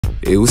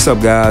Hey, what's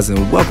up guys,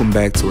 and welcome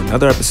back to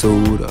another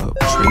episode of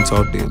Trend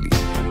Talk Daily.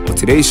 On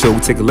today's show, we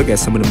take a look at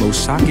some of the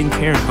most shocking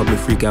Karen public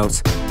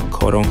freakouts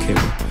caught on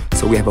camera.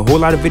 So we have a whole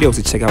lot of videos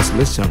to check out, so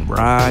let's jump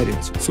right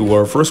into it. So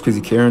our first crazy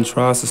Karen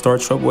tries to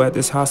start trouble at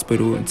this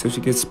hospital until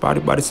she gets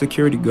spotted by the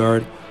security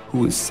guard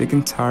who is sick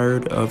and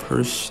tired of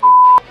her shit.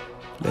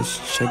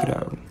 Let's check it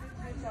out.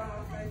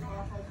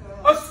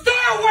 Stay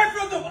away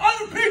from the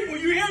other people,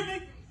 you hear me?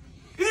 And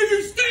if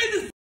you stay in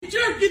this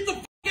chair, get the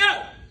f***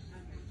 out.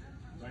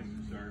 Thank you,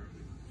 sir.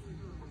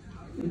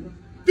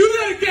 Do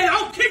that again,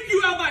 I'll kick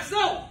you out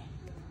myself.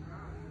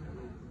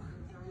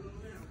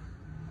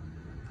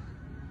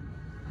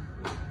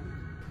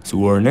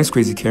 So our next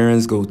crazy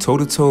Karens go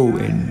toe-to-toe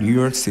in New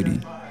York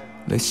City.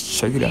 Let's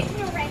check it out.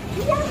 You are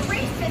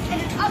racist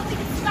and an ugly,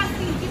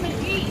 disgusting human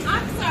being.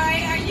 I'm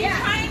sorry, are you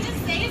trying to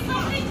say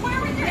something?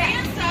 Where were your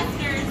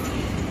ancestors?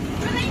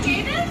 Were they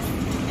natives?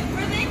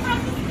 Were they from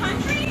this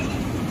country?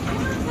 I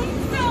don't think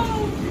so.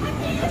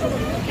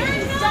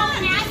 You're not.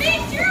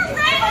 You're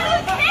right.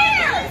 Who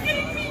cares?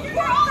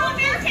 We're all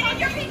American and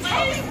you're being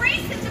totally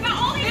racist about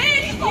all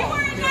these people. You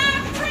are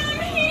not from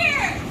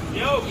here.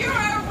 Yo, you're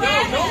a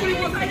racist. Nobody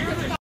wants to hear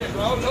this.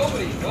 Bro,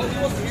 nobody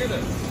wants to hear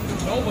this.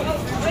 Nobody.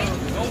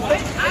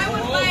 I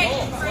would like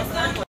for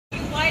some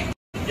white.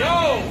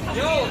 Yo,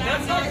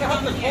 that's not gonna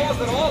help the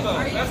cause at all, though.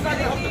 That's not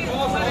gonna help the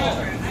cause at all.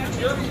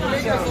 You're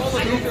making us all the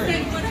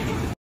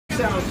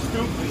sounds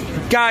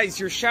stupid. Guys,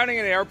 you're shouting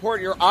at an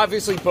airport. You're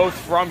obviously both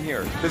from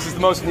here. This is the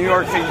most New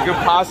York thing you could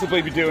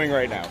possibly be doing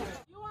right now.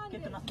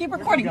 Keep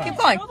recording. Keep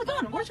going. Hold the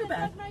gun. Where's your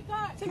bag?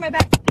 Take my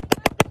bag.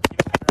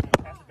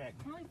 Pass the bag.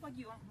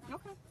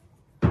 Okay.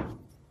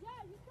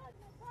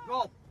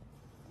 Go.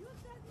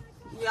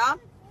 Yeah.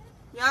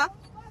 Yeah.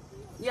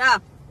 Yeah.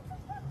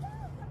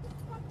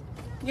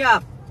 Yeah.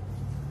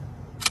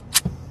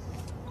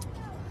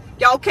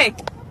 Yeah, okay.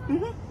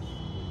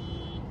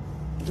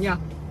 Yeah.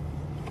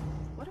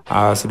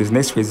 So this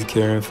next crazy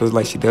Karen feels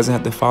like she doesn't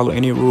have to follow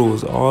any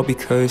rules, all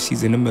because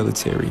she's in the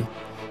military.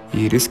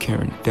 Yeah, this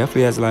Karen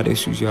definitely has a lot of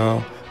issues,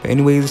 y'all. But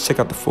anyways, let's check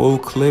out the full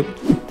clip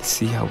to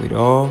see how it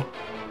all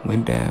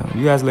went down.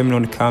 You guys let me know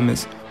in the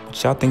comments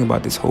what y'all think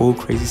about this whole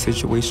crazy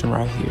situation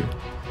right here.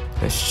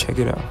 Let's check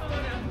it out.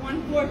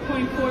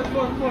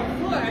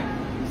 14.4444.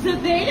 So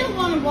they don't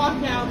want to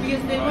walk out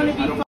because they want to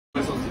be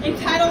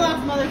entitled off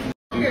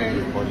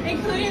motherfuckers,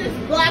 including this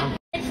black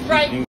bitch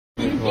right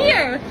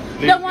here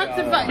that wants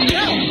to fuck.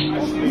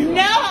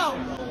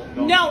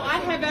 No, I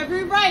have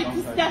every right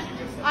to step.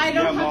 I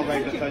don't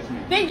have to touch you.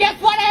 Then guess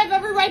what? I have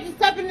every right to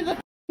step into the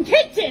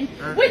kitchen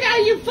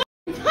without you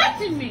fucking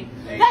touching me.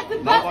 That's the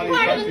best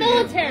part of the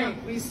military.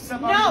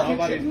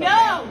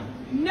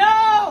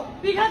 No,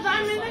 because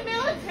I'm in the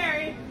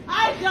military,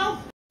 I don't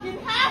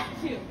fucking have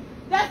to.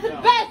 That's the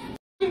best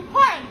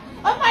part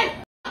of my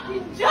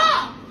fucking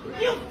job.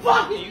 You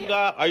fucking.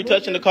 Are you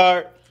touching the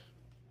card?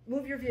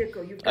 Move your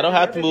vehicle. I don't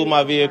have to move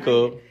my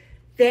vehicle.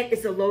 That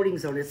is a loading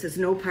zone. It says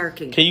no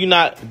parking. Can you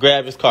not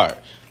grab his card?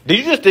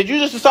 Did you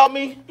just assault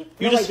me?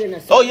 I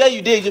didn't. Oh yeah,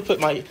 you did. You put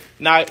my.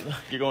 Now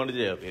you're going to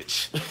jail,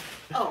 bitch.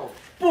 Oh,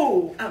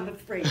 boo! I'm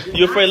afraid.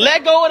 You're afraid?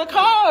 Let go of the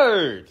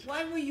card.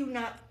 Why were you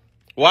not?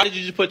 Why did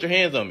you just put your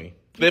hands on me?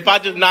 If I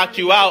just knocked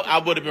you out, I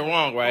would have been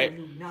wrong, right? Oh,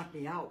 you knocked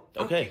me out.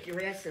 Okay. I'll kick your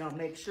ass and I'll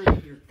make sure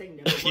that your thing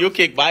never You'll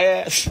kick my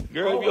ass,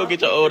 girl. You gonna get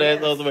your old ass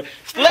out the way.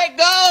 Let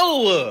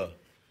go.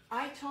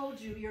 I told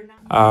you you're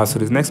not. So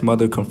this next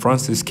mother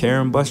confronts this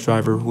Karen bus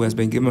driver who has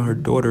been giving her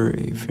daughter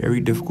a very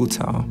difficult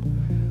time.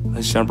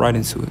 Let's jump right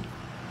into it.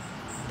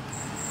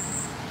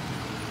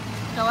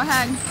 Go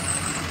ahead.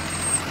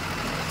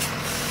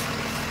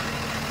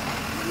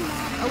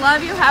 I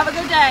love you. Have a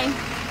good day.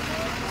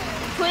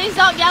 Please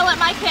don't yell at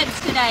my kids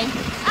today.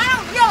 I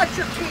don't yell at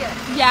your kid.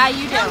 Yeah,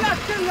 you do. I'm not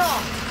too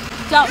long.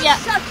 Don't yell.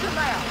 Shut your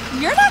mouth.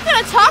 You're not going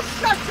to talk.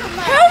 Shut your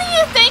mouth. Who do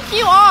you think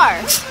you are?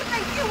 Who do you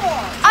think you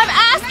are? I'm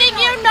asking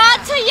you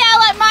not to yell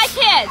at my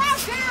kids. How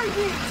dare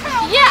you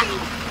tell me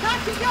not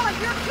to yell at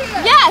your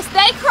kids? Yes,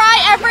 they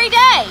cry every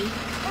day.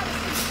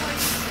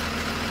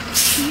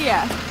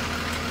 Yeah.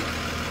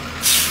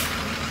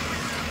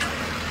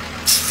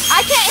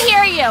 I can't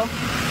hear you.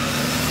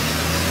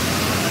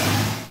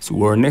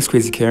 So our next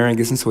crazy Karen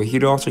gets into a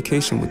heated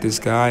altercation with this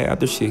guy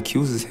after she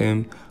accuses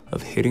him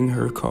of hitting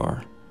her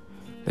car.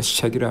 Let's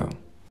check it out.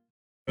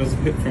 I was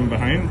hit from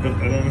behind, but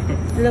I don't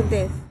know. Look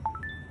this.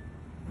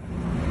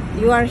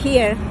 You are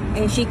here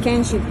and she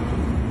can shoot.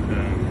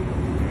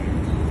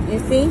 You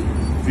see?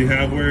 Do you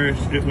have where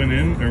it went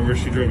in or where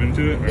she drove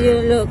into it? Or? You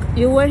look.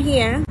 You were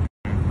here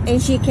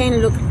and she can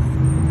look.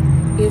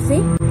 You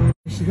see?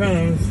 She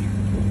kind of.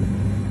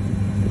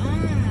 Oh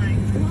my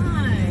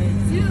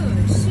god,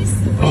 dude, she's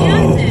slanted.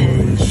 Oh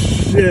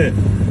shit!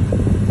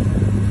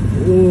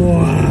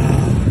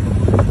 Wow.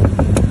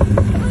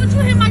 You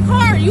hit my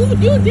car. You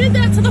did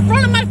that to the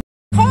front of my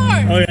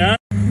car. Oh yeah.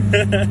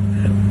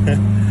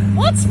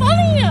 What's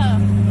funny?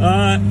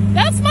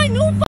 That's my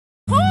new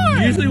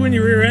car. Usually when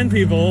you rear end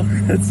people,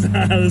 that's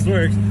not how this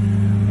works.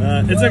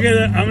 It's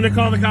okay. I'm gonna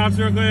call the cops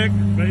real quick.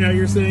 But yeah,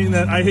 you're saying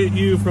that I hit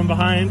you from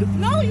behind.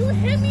 No, you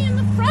hit me in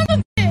the front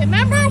of it.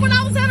 Remember when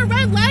I was at a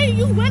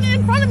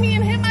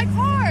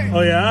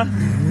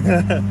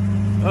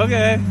Yeah?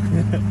 Okay.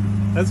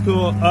 That's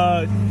cool.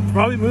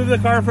 Probably move the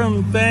car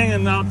from thing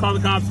and I'll call the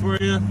cops for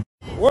you.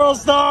 World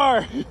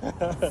star! So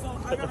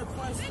I got a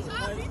question.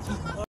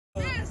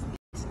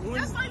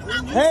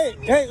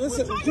 Hey,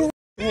 listen.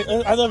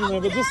 Hey, I love you,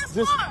 man, but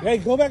just, hey,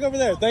 go back over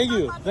there. Thank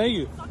you.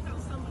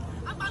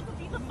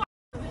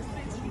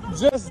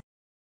 Just.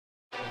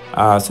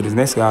 So this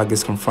next guy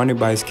gets confronted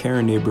by his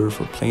Karen neighbor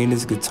for playing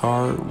his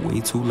guitar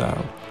way too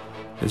loud.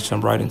 Let's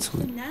jump right into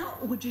it. Now,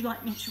 or would you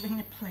like me to ring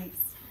the police?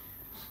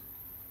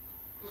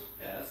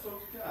 Yeah, let's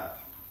talk to God.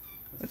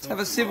 Let's have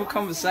a civil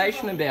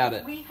conversation about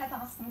it. We have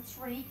asked them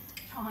 3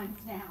 times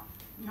now,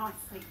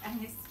 nicely,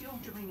 and they're still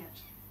doing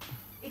it.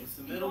 It's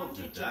the middle of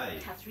the day.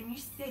 Catherine, you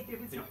said there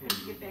was not going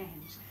to be a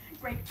band.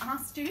 Greg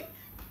asked you,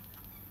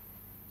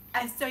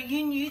 and so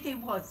you knew there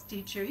was,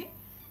 did you?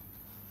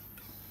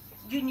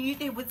 You knew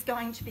there was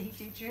going to be,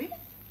 did you?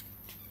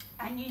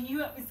 And you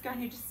knew it was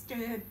going to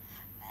disturb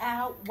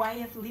our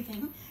way of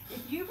living.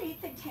 If you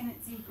read the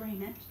tenancy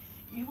agreement,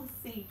 you will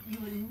see you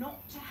are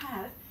not to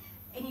have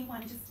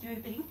anyone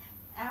disturbing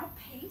our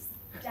peace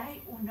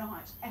day or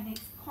night, and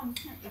it's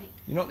constantly.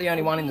 You're not the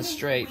only one in the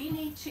street. We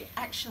need to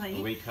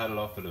actually. We cut it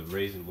off at a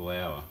reasonable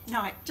hour.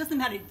 No, it doesn't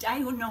matter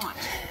day or night.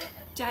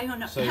 Day or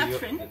night. So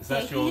Catherine, that's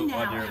they're your here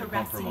now idea of a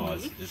harassing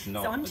compromise. you. It's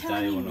not so I'm a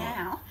telling day you or not.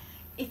 now,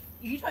 if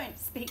you don't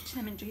speak to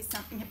them and do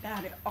something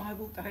about it, I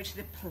will go to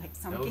the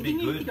police. I'm That would be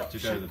giving you good the to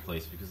option. go to the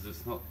police because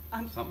it's not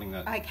something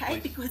that. Okay,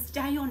 because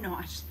day or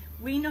night,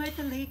 we know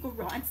the legal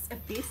rights of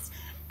this,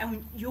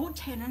 and your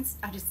tenants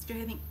are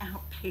disturbing our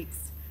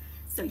peace.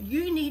 So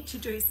you need to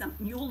do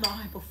something. You're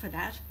liable for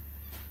that.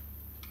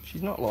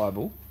 She's not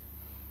liable.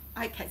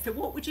 Okay, so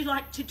what would you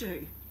like to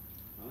do?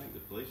 I think the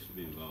police should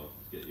be involved.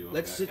 Get you.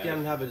 Let's sit down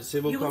and have a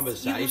civil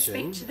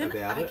conversation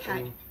about it.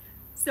 Okay.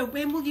 So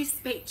when will you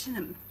speak to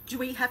them? Do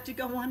we have to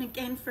go on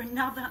again for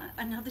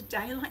another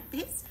day like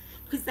this?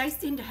 Because they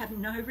seem to have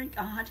no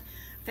regard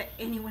for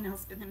anyone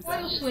else but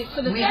themselves. I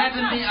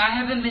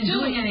haven't been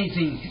doing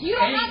anything. You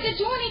don't have to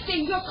do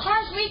anything. Your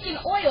car's leaking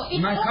oil.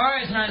 My car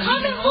is not Come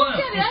leaking and look oil.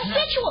 at it. I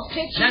sent you a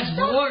picture. That's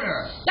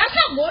water. That's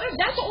not water.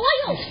 That's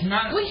oil. It's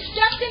not. We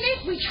stepped in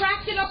it. We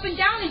tracked it up and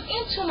down and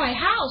into my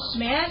house,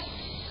 man.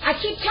 I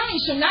keep telling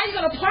you. So now you're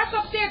gonna park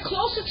up there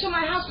closer to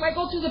my house where I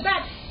go through the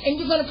back,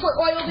 and you're gonna put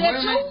oil there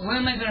too. Where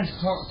am I gonna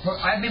park?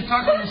 I've been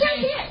parking the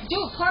same. Here.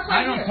 Dude, park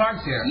right here. I don't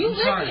park there. You I'm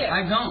live sorry. here.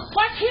 I don't.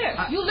 Park here.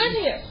 You live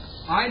here.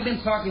 I've been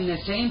parking the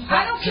same I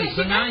spot don't care.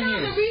 for 9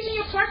 years. The reason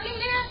you're parking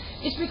there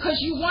is because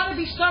you want to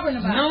be stubborn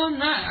about it. No, I'm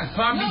not. I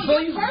parked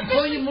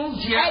before you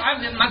moved here.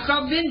 My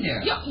car been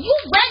there. You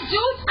red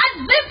dude. I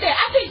live there.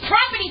 I pay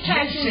property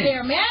taxes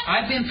there, man.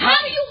 I've been. How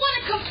do you want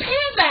to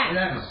compare that?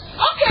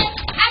 Okay,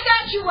 I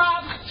got you,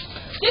 Rob.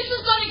 This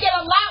is going to get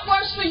a lot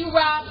worse for you,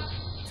 Rob.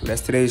 So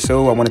that's today's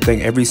show. I want to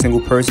thank every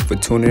single person for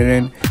tuning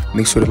in.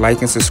 Make sure to like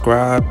and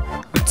subscribe.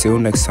 Until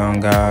next time,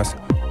 guys,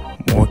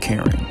 more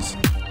Karens.